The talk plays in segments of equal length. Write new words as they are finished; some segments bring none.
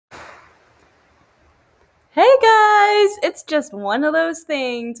Hey guys, it's just one of those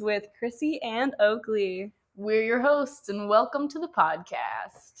things with Krissy and Oakley. We're your hosts, and welcome to the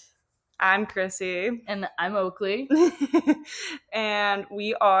podcast. I'm Krissy. And I'm Oakley. And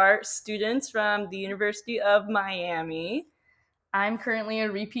we are students from the University of Miami. I'm currently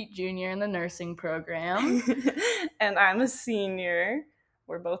a repeat junior in the nursing program. And I'm a senior.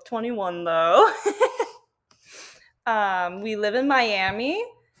 We're both 21 though. We live in Miami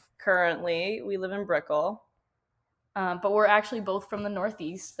currently. We live in Brickell. But we're actually both from the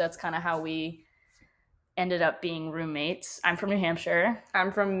Northeast. That's kind of how we ended up being roommates. I'm from New Hampshire.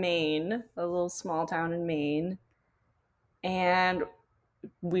 I'm from Maine, a little small town in Maine. And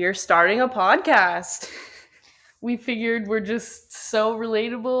we're starting a podcast. We figured we're just so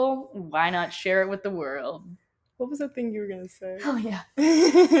relatable. Why not share it with the world? What was that thing you were going to say? Oh, yeah.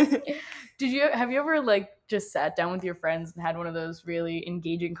 Have you ever just sat down with your friends and had one of those really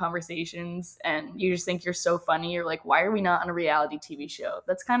engaging conversations and you just think you're so funny? You're like, why are we not on a reality TV show?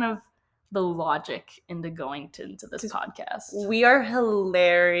 That's kind of the logic into going into this podcast. We are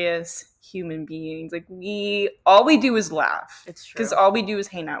hilarious human beings. All we do is laugh. It's true. Because all we do is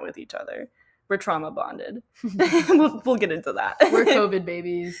hang out with each other. We're trauma bonded. We'll get into that. We're COVID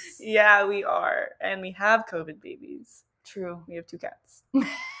babies. Yeah, we are. And we have COVID babies. True. We have 2 cats.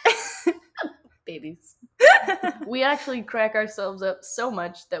 Babies. We actually crack ourselves up so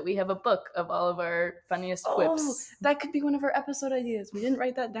much that we have a book of all of our funniest quips. Oh, that could be one of our episode ideas. We didn't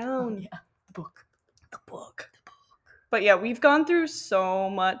write that down. Oh, yeah. The book. But yeah, we've gone through so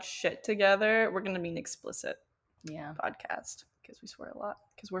much shit together. We're going to be an explicit podcast because we swear a lot.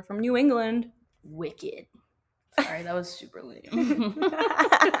 Because we're from New England. Wicked. Sorry, that was super lame.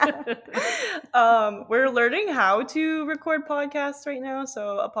 We're learning how to record podcasts right now,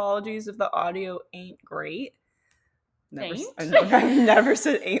 so apologies if the audio ain't great. I've never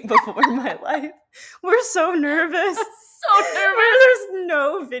said ain't before in my life. We're so nervous. There's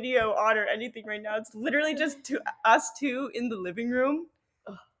no video on or anything right now. It's literally just us two in the living room.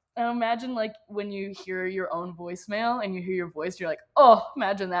 And imagine when you hear your own voicemail and you hear your voice, you're like, oh,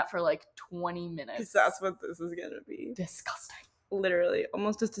 imagine that for 20 minutes. Because that's what this is going to be. Disgusting. Literally,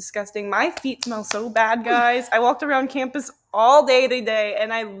 almost as disgusting. My feet smell so bad, guys. I walked around campus all day today,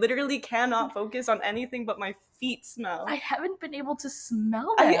 and I literally cannot focus on anything but my feet smell. I haven't been able to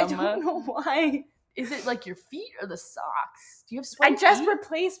smell them. I don't know why. Is it your feet or the socks? Do you have sweaty feet? I just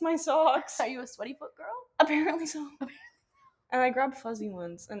replaced my socks. Are you a sweaty foot girl? Apparently so. And I grabbed fuzzy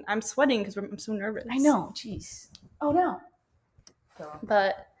ones, and I'm sweating because I'm so nervous. I know, jeez. Oh no.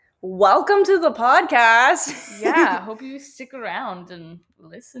 But welcome to the podcast. Yeah, hope you stick around and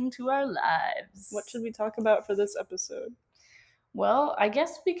listen to our lives. What should we talk about for this episode? Well, I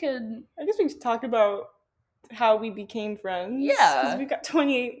guess we could talk about how we became friends. Yeah. Because we've got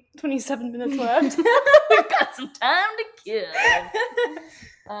 27 minutes left. We've got some time to kill.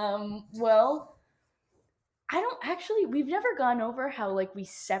 Well, we've never gone over how we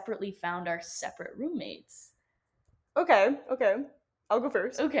separately found our separate roommates. Okay. I'll go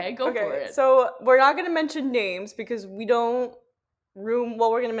first. Okay, go for it. So we're not going to mention names because we don't we're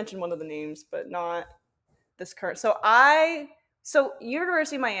going to mention one of the names, but not this current. So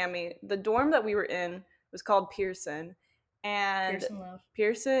University of Miami, the dorm that we were in was called Pearson. And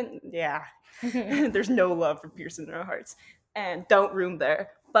Pearson, yeah. There's no love for Pearson in our hearts. And don't room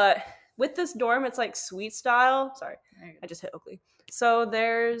there. But with this dorm, it's suite style. Sorry, I just hit Oakley. So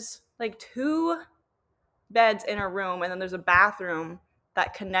there's 2 beds in a room, and then there's a bathroom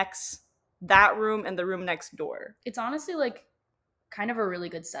that connects that room and the room next door. It's honestly kind of a really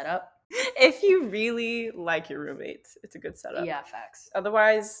good setup. If you really like your roommates, it's a good setup. Yeah, facts.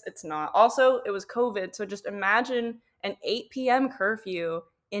 Otherwise, it's not. Also, it was COVID, so just imagine an 8 p.m. curfew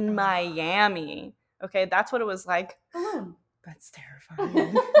in Miami. Okay, that's what it was like. Balloon. That's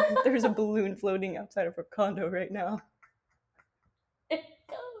terrifying. There's a balloon floating outside of our condo right now. It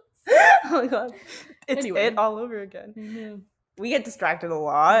goes. Oh my god. It's it all over again. Mm-hmm. We get distracted a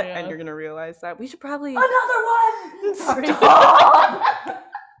lot, and you're going to realize that. We should probably... Another one! Sorry. Stop!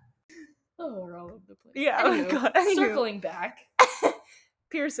 Oh, we're all over the place. Yeah, oh my god. Circling back.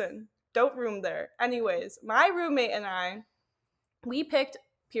 Pearson. Don't room there. Anyways, my roommate and I, we picked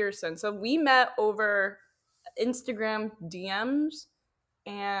Pearson. So we met over Instagram DMs,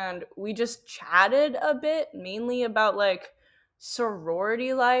 and we just chatted a bit, mainly about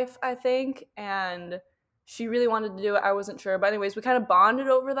sorority life, I think, and she really wanted to do it. I wasn't sure, but anyways, we kind of bonded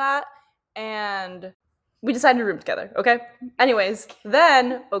over that, and we decided to room together. Okay, anyways,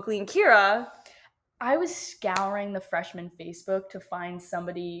 then Oakley and Kira, I was scouring the freshman Facebook to find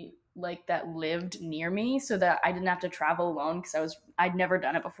somebody like that lived near me so that I didn't have to travel alone because I'd never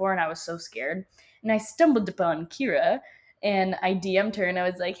done it before and I was so scared. And I stumbled upon Kira and I DM'd her and I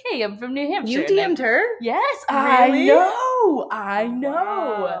was like, "Hey, I'm from New Hampshire." You DM'd her? Yes, Really? I know.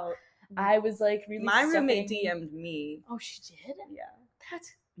 Wow. I was like really My roommate stepping- DM'd me. Oh, she did? Yeah.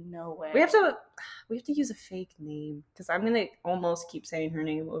 That's no way. We have to use a fake name because I'm gonna almost keep saying her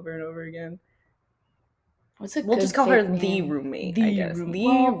name over and over again. What's a We'll good just call her fake the name? roommate, The I guess. room- The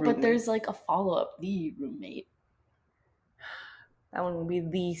well, roommate. but there's like a follow-up, the roommate. That one will be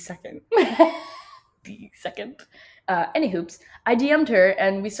the second. The second. Any hoops. I DM'd her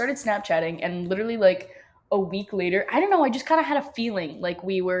and we started Snapchatting and literally like a week later, I don't know, I just kind of had a feeling like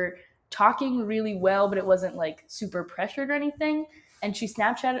we were talking really well, but it wasn't like super pressured or anything. And she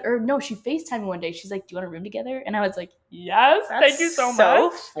Snapchatted, or no, she FaceTimed me one day. She's like, "Do you want a room together?" And I was like, "Yes, thank you so much."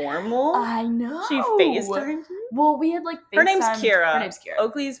 So formal. I know. She FaceTimed you? Well, we had like FaceTimed. Her name's Kira. Her name's Kira.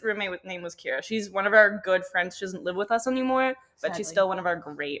 Oakley's roommate name was Kira. She's one of our good friends. She doesn't live with us anymore, but she's Sadly. still one of our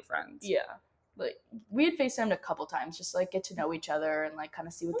great friends. Yeah. Like we had FaceTimed a couple times, just like get to know each other and like kind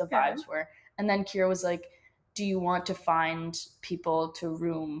of see what the vibes were. And then Kira was like, "Do you want to find people to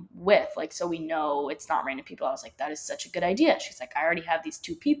room with? Like, so we know it's not random people." I was like, "That is such a good idea." She's like, "I already have these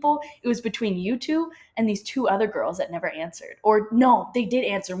 2 people. It was between you 2 and these 2 other girls that never answered. Or no, they did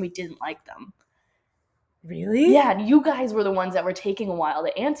answer and we didn't like them." Really? Yeah, you guys were the ones that were taking a while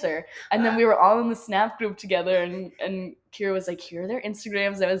to answer. And then we were all in the Snap group together and Kira was like, "Here are their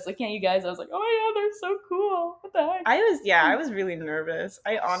Instagrams." I was looking at you guys. I was like, "Oh my god, they're so cool. What the heck?" I was really nervous.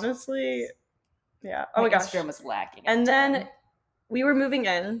 I honestly, yeah. Oh my gosh. Instagram was lacking. And then we were moving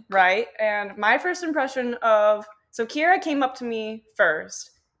in, right? And my first impression so Kira came up to me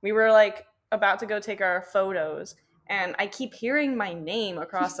first. We were like about to go take our photos. And I keep hearing my name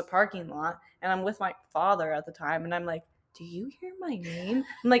across the parking lot. And I'm with my father at the time. And I'm like, "Do you hear my name?"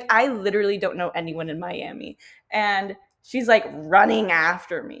 I'm like, I literally don't know anyone in Miami. And she's like running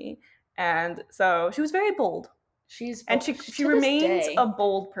after me. And so she was very bold. She remains a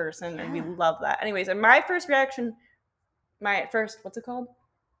bold person. And we love that. Anyways, and my first impression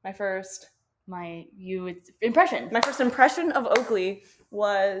of Oakley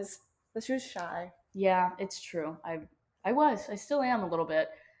was that she was shy. Yeah, it's true. I still am a little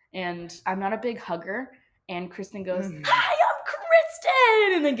bit. And I'm not a big hugger. And Kristen goes, "Hi, I'm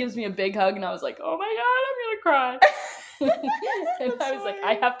Kristen!" And then gives me a big hug. And I was like, "Oh my god, I'm going to cry." And I was like,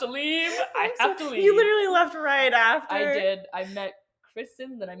 "I have to leave. I have to leave." You literally left right after. I did. I met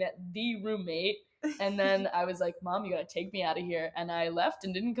Kristen, then I met the roommate. And then I was like, "Mom, you got to take me out of here." And I left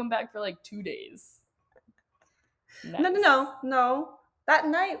and didn't come back for like 2 days. Nice. No. That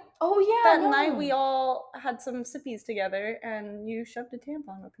night. Oh, yeah. That night we all had some sippies together and you shoved a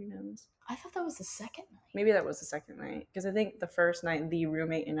tampon up your nose. I thought that was the second night. Maybe that was the second night. Because I think the first night, the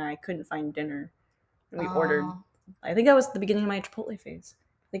roommate and I couldn't find dinner. And we ordered. I think that was the beginning of my Chipotle phase.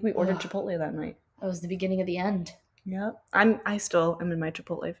 I think we ordered Chipotle that night. That was the beginning of the end. Yep. I still am in my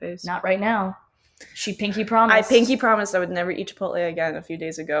Chipotle phase. Not right now. She pinky promised. I pinky promised I would never eat Chipotle again a few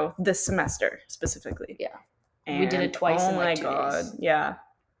days ago. This semester, specifically. Yeah. And we did it twice in like 2 days. Yeah.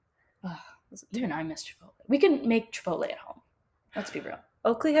 Even I miss Chipotle. We can make Chipotle at home. Let's be real.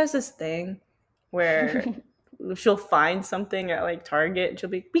 Oakley has this thing where she'll find something at like Target and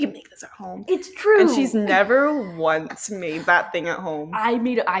she'll be, "We can make this at home." It's true. And she's never once made that thing at home.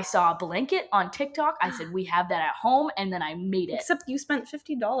 I saw a blanket on TikTok. I said, "We have that at home," and then I made it. Except you spent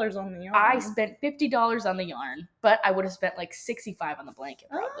 $50 on the yarn. I spent $50 on the yarn, but I would have spent like $65 on the blanket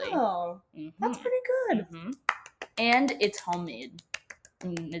probably. Oh, that's pretty good. Mm-hmm. And it's homemade.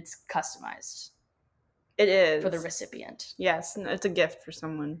 And it's customized. It is. For the recipient. Yes, it's a gift for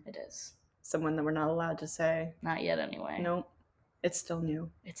someone. It is. Someone that we're not allowed to say. Not yet, anyway. Nope. It's still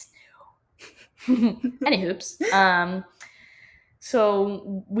new. It's new. Any hoops.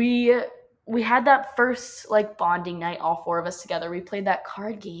 So we had that first like bonding night, all 4 of us together. We played that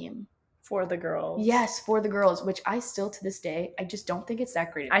card game. For the girls. Yes, for the girls, which I still to this day, I just don't think it's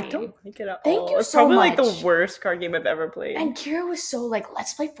that great a game. I don't like it at all. Thank you it's so probably much. Like the worst card game I've ever played. And Kira was so like,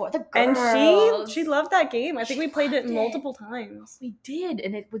 "Let's play for the girls." And she loved that game. I think we played it multiple times. We did,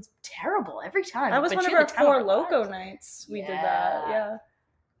 and it was terrible every time. That was one of our 4 Loco nights. We did that.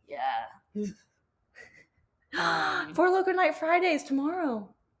 Yeah. Yeah. 4 Loco Night Fridays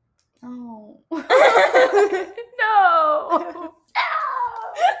tomorrow. Oh. No.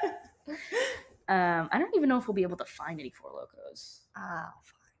 I don't even know if we'll be able to find any 4 Locos. Fine.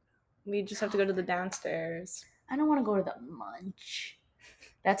 We just have to go to the downstairs. I don't want to go to the Munch.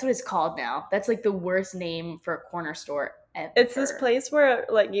 That's what it's called now. That's like the worst name for a corner store ever. It's this place where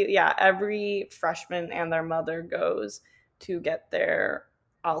like every freshman and their mother goes to get their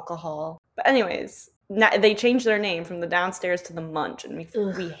alcohol. But anyways, they changed their name from the downstairs to the Munch, and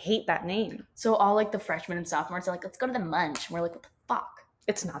we hate that name. So all like the freshmen and sophomores are like, let's go to the Munch. And we're like, what the fuck?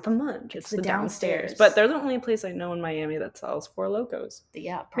 It's not the Munch. It's the downstairs. But they're the only place I know in Miami that sells Four Locos.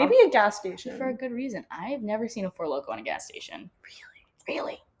 Yeah, maybe a gas station. For a good reason. I've never seen a Four Loko in a gas station.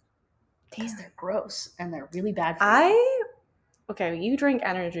 Really? Because they're gross and they're really bad for you. Okay, you drink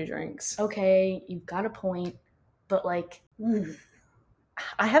energy drinks. Okay, you've got a point, but like,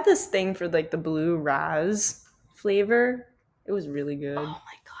 I have this thing for like the blue Raz flavor. It was really good. Oh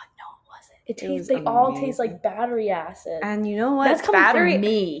my god, no, it wasn't. They all taste like battery acid. And you know what? That's coming from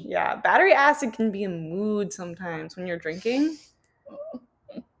me. Yeah, battery acid can be a mood sometimes when you're drinking.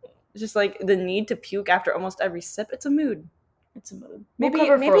 It's just like the need to puke after almost every sip. It's a mood. It's a mood. Maybe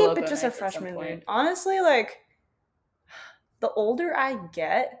it's just a freshman mood. Honestly, like, the older I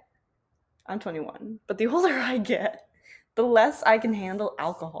get, I'm 21, but the older I get, the less I can handle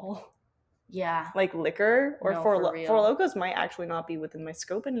alcohol. Yeah. Like liquor or Four Locos might actually not be within my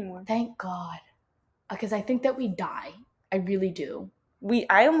scope anymore. Thank God. Because I think that we die. I really do.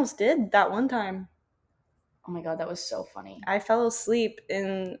 I almost did that one time. Oh my God, that was so funny. I fell asleep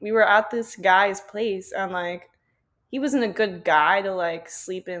and we were at this guy's place and like, he wasn't a good guy to like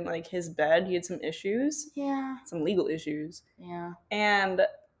sleep in like his bed. He had some issues. Yeah. Some legal issues. Yeah. And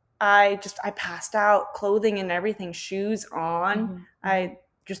I passed out, clothing and everything, shoes on. Mm-hmm. I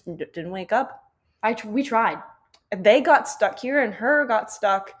just didn't wake up. We tried. They got stuck. Kira and her got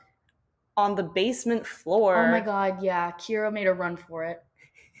stuck on the basement floor. Oh my God, yeah. Kira made a run for it.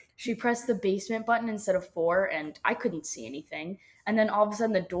 She pressed the basement button instead of 4, and I couldn't see anything. And then all of a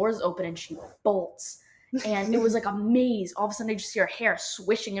sudden the doors open and she bolts. And it was like a maze. All of a sudden I just see her hair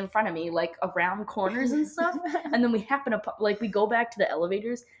swishing in front of me, like around corners and stuff. And then we happen to, like, we go back to the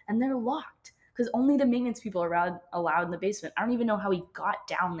elevators and they're locked because only the maintenance people are allowed in the basement. I don't even know how we got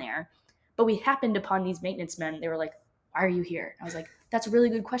down there, but we happened upon these maintenance men. They were like, why are you here? I was like, that's a really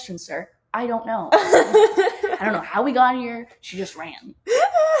good question, sir. I don't know. I don't know how we got here. She just ran.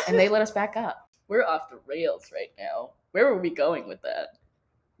 And they let us back up. We're off the rails right now. Where were we going with that?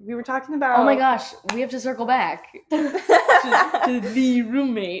 We were talking about... Oh my gosh, we have to circle back to the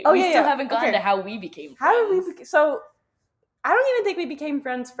roommate. Oh, we still haven't gotten to how we became friends. How did we... So, I don't even think we became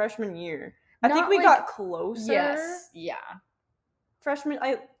friends freshman year. I think we got closer. Yes, yeah.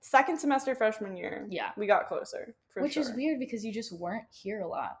 Second semester freshman year. Yeah. We got closer, Which is weird because you just weren't here a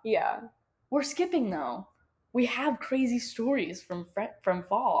lot. Yeah. We're skipping, though. We have crazy stories from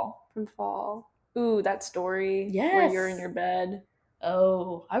fall. From fall. Ooh, that story. Yes. Where you're in your bed.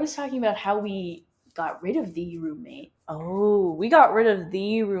 Oh, I was talking about how we got rid of the roommate. Oh, we got rid of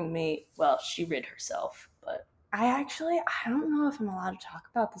the roommate. Well, she rid herself, but... I don't know if I'm allowed to talk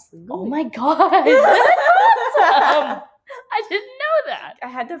about this legally. Oh my God! That's awesome! I didn't know that! I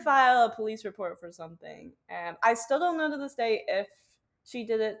had to file a police report for something, and I still don't know to this day if she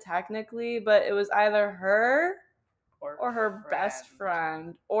did it technically, but it was either her or her best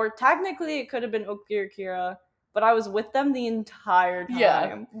friend. Or technically it could have been Oakley or Kira. But I was with them the entire time.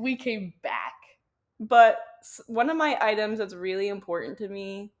 Yeah, we came back. But one of my items that's really important to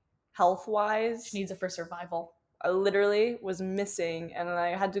me, health-wise... She needs it for survival. I literally was missing, and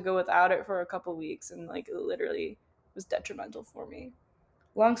I had to go without it for a couple weeks, and like it literally was detrimental for me.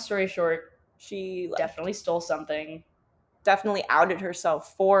 Long story short, she definitely stole something. Definitely outed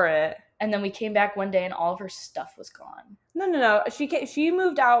herself for it. And then we came back one day and all of her stuff was gone. No. She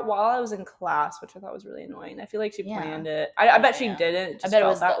moved out while I was in class, which I thought was really annoying. I feel like she planned it. I bet she didn't. I bet it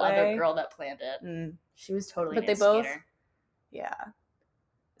was the other girl that planned it. Mm. She was totally an instigator. Yeah.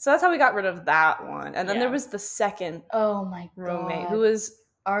 So that's how we got rid of that one. And then there was the second roommate who was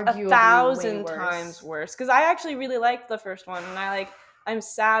arguably 1,000 times worse. Because I actually really liked the first one. And I'm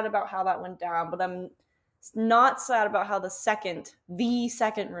sad about how that went down. But I'm not sad about how the second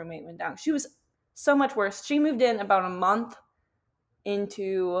roommate went down. She was so much worse. She moved in about a month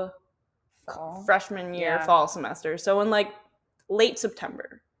into freshman year, fall semester. So in like late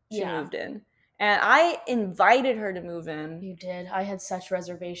September, she moved in. And I invited her to move in. You did. I had such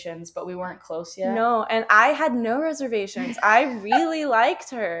reservations, but we weren't close yet. No, and I had no reservations. I really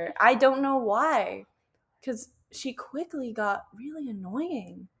liked her. I don't know why. Because she quickly got really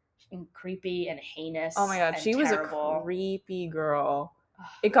annoying. And creepy and heinous. Oh my God, she terrible. Was a creepy girl.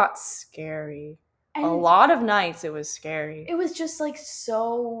 It got scary. And a lot of nights it was scary. It was just like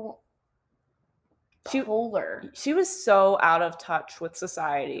so polar. She was so out of touch with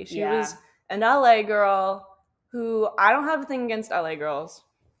society. She was an LA girl who, I don't have a thing against LA girls,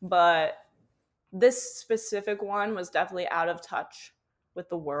 but this specific one was definitely out of touch with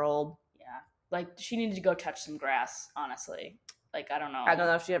the world. Yeah. Like, she needed to go touch some grass, honestly. Like, I don't know. I don't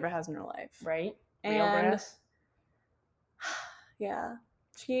know if she ever has in her life. Right? Real And grass. yeah,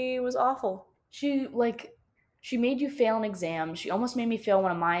 she was awful. She made you fail an exam. She almost made me fail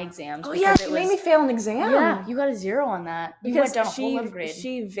one of my exams. Oh yeah, she made me fail an exam. Yeah, you got a 0 on that. You went down a whole other grade.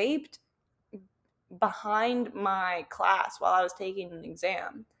 She vaped behind my class while I was taking an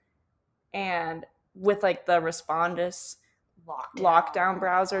exam, and with like the Respondus lockdown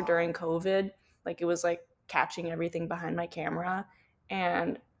browser during COVID, like it was like catching everything behind my camera,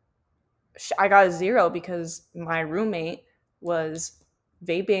 and I got a 0 because my roommate was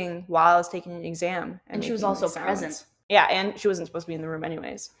vaping while I was taking an exam, and she was also present. Yeah, and she wasn't supposed to be in the room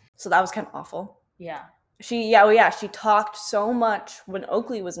anyways, so that was kind of awful. Yeah. She talked so much when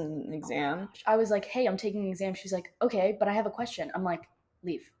Oakley was in an exam. I was like, hey, I'm taking an exam. She's like, okay, but I have a question. I'm like,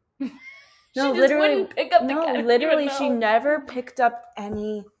 leave. No, literally, she never picked up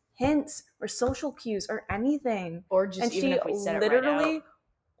any hints or social cues or anything. Or just even if we said it right out.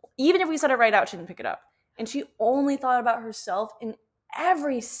 Even if we said it right out, she didn't pick it up. And she only thought about herself in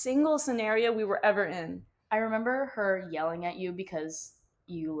every single scenario we were ever in. I remember her yelling at you because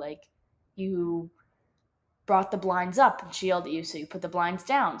you brought the blinds up and she yelled at you, so you put the blinds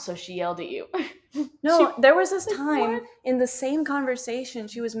down, so she yelled at you. No, there was this time in the same conversation,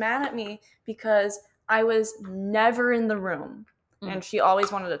 she was mad at me because I was never in the room. And she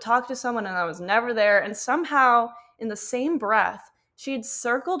always wanted to talk to someone and I was never there. And somehow, in the same breath, she had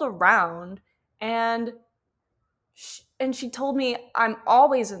circled around and she told me, I'm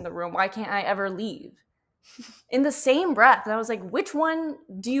always in the room. Why can't I ever leave? In the same breath. And I was like, which one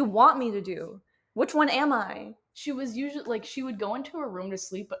do you want me to do? Which one am I? She was usually, like, she would go into her room to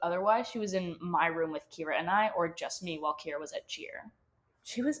sleep, but otherwise she was in my room with Kira and I, or just me while Kira was at cheer.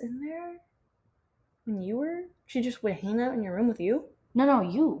 She was in there when you were? She just would hang out in your room with you? No,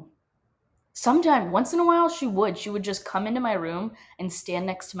 you. Sometime, once in a while, she would just come into my room and stand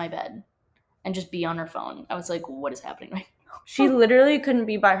next to my bed and just be on her phone. I was like, what is happening right now? She literally couldn't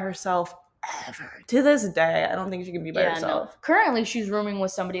be by herself ever. To this day, I don't think she can be by herself. No. Currently, she's rooming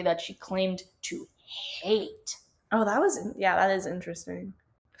with somebody that she claimed to hate. Oh, that is interesting.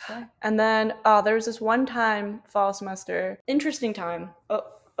 Okay. And then there was this one time, fall semester, interesting time.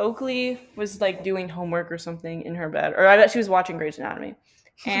 Oakley was like doing homework or something in her bed, or I bet she was watching Grey's Anatomy.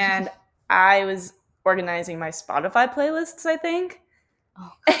 And I was organizing my Spotify playlists, I think.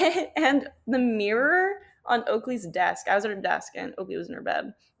 Oh. And the mirror on Oakley's desk, I was at her desk and Oakley was in her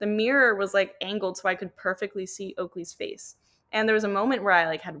bed. The mirror was like angled so I could perfectly see Oakley's face. And there was a moment where I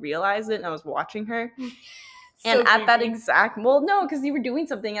like had realized it and I was watching her. And at that exact, because you were doing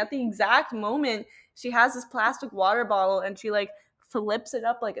something. At the exact moment, she has this plastic water bottle and she like flips it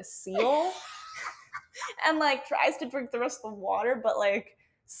up like a seal and like tries to drink the rest of the water, but like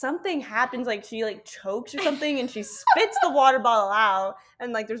something happens, like she like chokes or something and she spits the water bottle out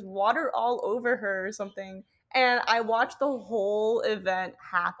and like there's water all over her or something. And I watched the whole event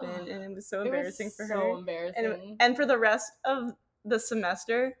happen and it was so embarrassing for her. So embarrassing. And for the rest of the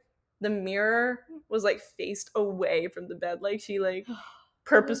semester, the mirror was like faced away from the bed. Like she like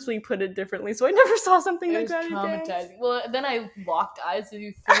purposely put it differently. So I never saw something like that. It was traumatizing. Well, then I locked eyes with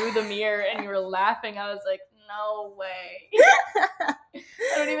you through the mirror and you were laughing. I was like, no way.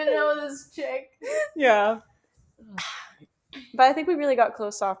 I don't even know this chick. Yeah. But I think we really got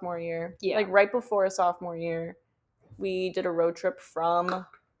close sophomore year. Yeah. Like right before sophomore year, we did a road trip from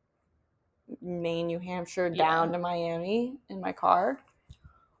Maine, New Hampshire down to Miami in my car.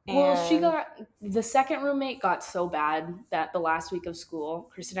 Well, the second roommate got so bad that the last week of school,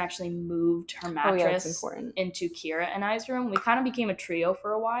 Kristen actually moved her mattress into Kira and I's room. We kind of became a trio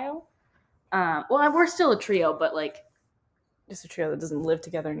for a while. Well, we're still a trio, but like just a trio that doesn't live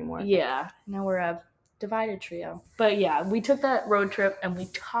together anymore. Yeah, now we're a divided trio. But yeah, we took that road trip and we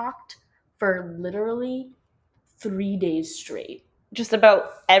talked for literally 3 days straight. Just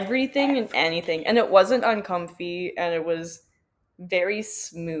about everything and anything. And it wasn't uncomfy and it was very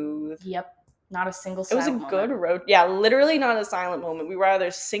smooth. Yep. Not a single silent moment. It was a good road. Yeah, literally not a silent moment. We were either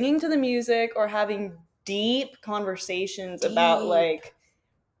singing to the music or having deep conversations about like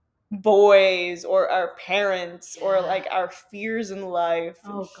boys or our parents or like our fears in life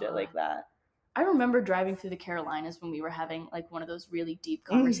and shit like that. I remember driving through the Carolinas when we were having like one of those really deep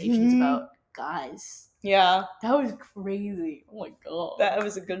conversations about guys. Yeah. That was crazy. Oh my god. That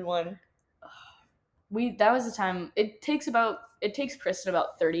was a good one. That was the time. It takes Kristen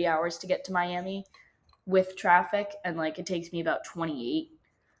about 30 hours to get to Miami with traffic, and like it takes me about 28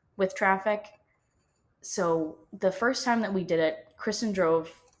 with traffic. So the first time that we did it, Kristen drove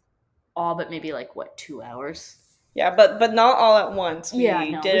all but maybe like 2 hours. Yeah, but not all at once. We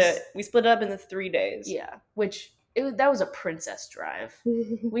did it. We split it up into 3 days. Yeah, which That was a princess drive.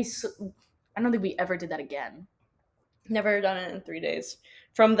 I don't think we ever did that again. Never done it in 3 days.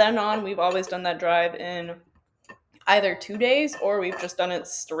 From then on, we've always done that drive in either 2 days or we've just done it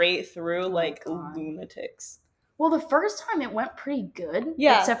straight through like lunatics. Well, the first time it went pretty good.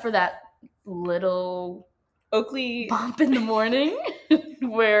 Yeah. Except for that little Oakley bump in the morning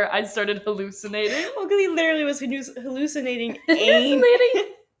where I started hallucinating. Oakley literally was hallucinating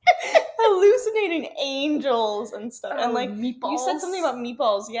hallucinating angels and stuff. And like meatballs. You said something about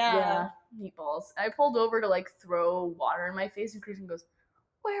meatballs, Yeah, meatballs. I pulled over to like throw water in my face and Kristen goes,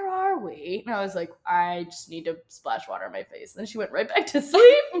 "Where are we?" And I was like, "I just need to splash water in my face." And then she went right back to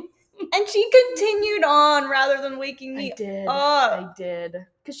sleep. And she continued on rather than waking me up. I did.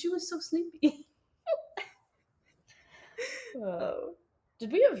 Because she was so sleepy.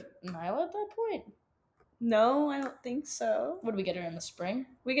 Did we have Nyla at that point? No, I don't think so. What did we get her in the spring?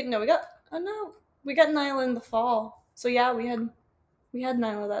 We got Nyla in the fall. So yeah, we had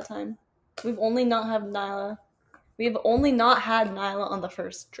Nyla that time. We've only not had Nyla. We have only not had Nyla on the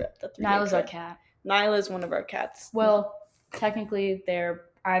first trip. Nyla's our cat. Nyla is one of our cats. Well, technically,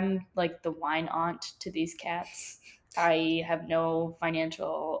 I'm like the wine aunt to these cats. I have no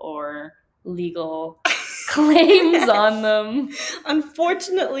financial or legal claims on them.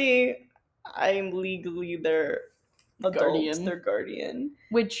 Unfortunately, I'm legally their guardian. Their guardian.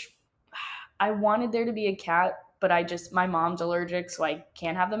 Which I wanted there to be a cat, but my mom's allergic, so I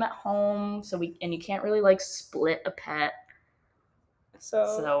can't have them at home. And you can't really like split a pet.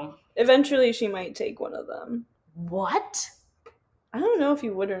 So eventually she might take one of them. What? I don't know if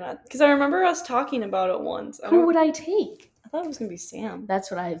you would or not. Because I remember us talking about it once. Who would I take? I thought it was going to be Sam.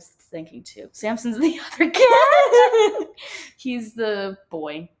 That's what I was thinking too. Samson's the other cat. He's the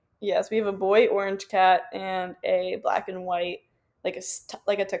boy. Yes, we have a boy orange cat and a black and white, like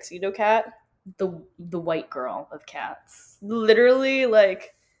a tuxedo cat. The white girl of cats. Literally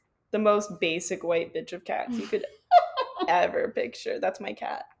like the most basic white bitch of cats you could ever picture. That's my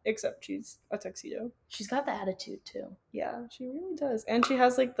cat, except she's a tuxedo. She's got the attitude too. Yeah, she really does. And she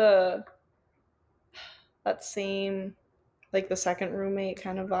has like that same, like the second roommate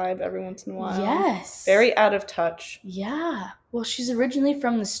kind of vibe every once in a while. Yes. Very out of touch. Yeah. Well, she's originally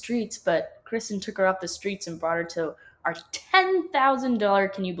from the streets, but Kristen took her off the streets and brought her to our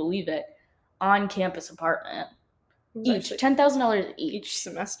 $10,000, can you believe it, on-campus apartment. Each $10,000 each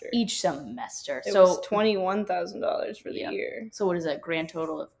semester. It was $21,000 for the year. So what is that? Grand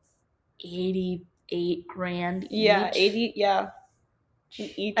total of $88,000 each? Yeah, 80. Yeah.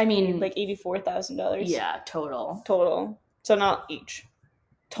 Each. I mean, like $84,000. Yeah, total. So not each.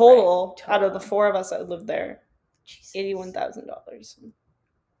 Total. Right, out of the four of us that lived there, $81,000.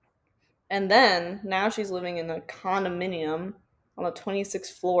 And then now she's living in a condominium on the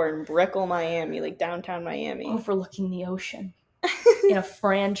 26th floor in Brickell, Miami, like downtown Miami. Overlooking the ocean. In a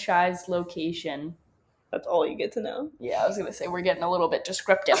franchise location. That's all you get to know. Yeah, I was going to say, we're getting a little bit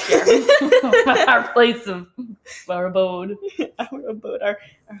descriptive here. Our place of our abode. Our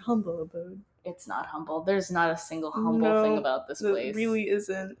humble abode. It's not humble. There's not a single humble thing about this place. It really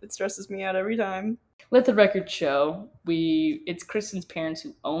isn't. It stresses me out every time. Let the record show, it's Kristen's parents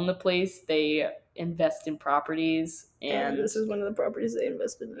who own the place. They invest in properties. And this is one of the properties they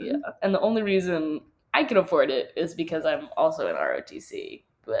invested in. Yeah. And the only reason I can afford it is because I'm also in ROTC.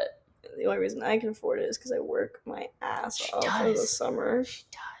 But the only reason I can afford it is because I work my ass off over the summer. She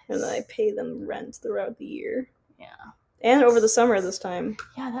does. And then I pay them rent throughout the year. Yeah. And over the summer this time.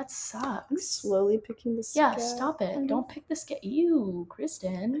 Yeah, that sucks. I'm slowly picking the scab. Yeah, stop it. Don't pick the scab. You,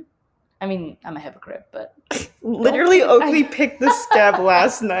 Kristen. I mean, I'm a hypocrite, but... Literally, Oakley picked the scab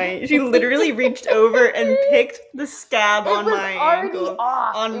last night. She literally reached over and picked the scab on my ankle.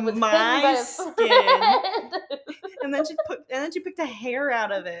 On my skin. And then she picked a hair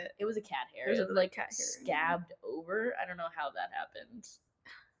out of it. It was a cat hair. It was like cat hair. Scabbed over. I don't know how that happened.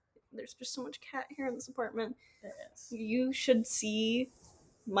 There's just so much cat hair in this apartment. There is. You should see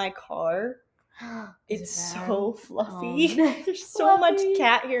my car. It's so fluffy. There's so much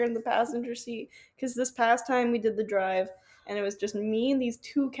cat hair in the passenger seat. Because this past time we did the drive, and it was just me and these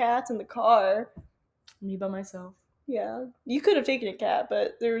two cats in the car. Me by myself. Yeah. You could have taken a cat,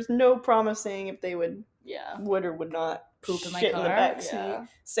 but there's no promising if they would or would not poop in my shit car. In the back seat.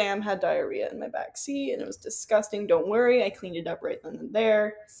 Sam had diarrhea in my back seat, and it was disgusting. Don't worry, I cleaned it up right then and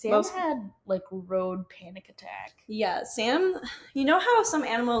there. Sam had like road panic attack. Yeah, Sam. You know how some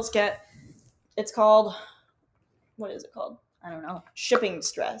animals get? It's called. What is it called? I don't know. Shipping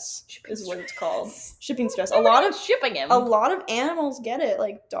stress is what it's called. Shipping stress. A lot of animals get it,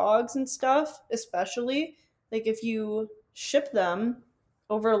 like dogs and stuff, especially. Like if you ship them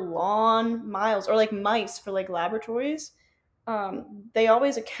over long miles, or like mice for like laboratories, they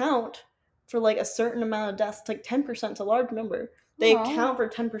always account for like a certain amount of deaths. It's like 10%, a large number. They account for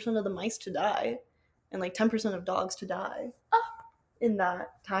 10% of the mice to die and like 10% of dogs to die in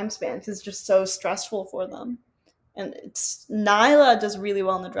that time span, because it's just so stressful for them. And Nyla does really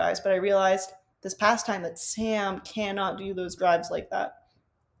well in the drives, but I realized this past time that Sam cannot do those drives like that,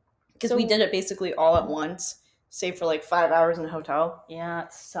 because we did it basically all at once, save for like 5 hours in a hotel. Yeah,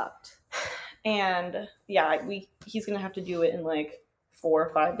 it sucked. And yeah, he's gonna have to do it in like 4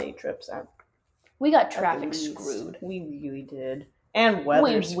 or 5 day trips. We got traffic screwed. We really did, and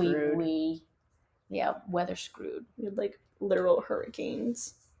weather screwed. Yeah, weather screwed. We had like literal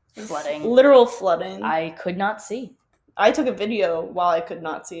hurricanes, flooding, literal flooding. I could not see. I took a video while I could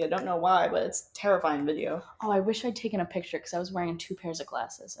not see. I don't know why, but it's a terrifying video. Oh, I wish I'd taken a picture, because I was wearing 2 pairs of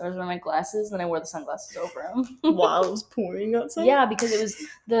glasses. I was wearing my glasses, and then I wore the sunglasses over them. While it was pouring outside? Yeah, because it was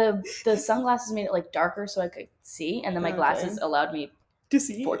the sunglasses made it like darker so I could see, and then my glasses allowed me to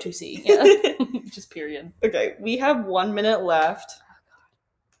see. To see. Yeah. Just period. Okay, we have 1 minute left.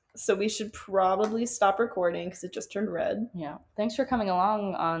 So we should probably stop recording because it just turned red. Yeah. Thanks for coming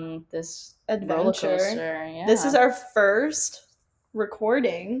along on this adventure. Roller coaster. Yeah. This is our first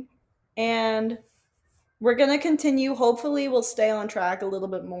recording, and we're going to continue. Hopefully we'll stay on track a little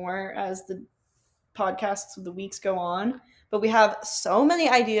bit more as the podcasts of the weeks go on. But we have so many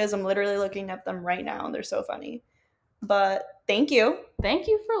ideas. I'm literally looking at them right now, and they're so funny. But thank you. Thank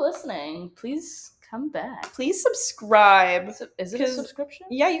you for listening. Please come back. Please subscribe. Is it a subscription?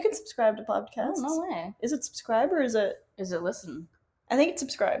 Yeah, you can subscribe to podcasts. Oh, no way. Is it subscribe or is it listen? I think it's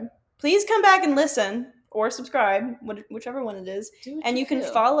subscribe. Please come back and listen or subscribe, whichever one it is. And you can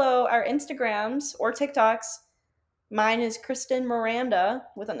follow our Instagrams or TikToks. Mine is Kristen Miranda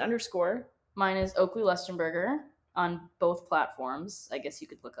with an underscore. Mine is Oakley Lustenberger on both platforms. I guess you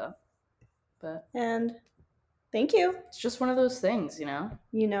could look up. And thank you. It's just one of those things, you know?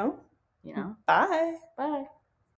 You know? You know? Bye. Bye.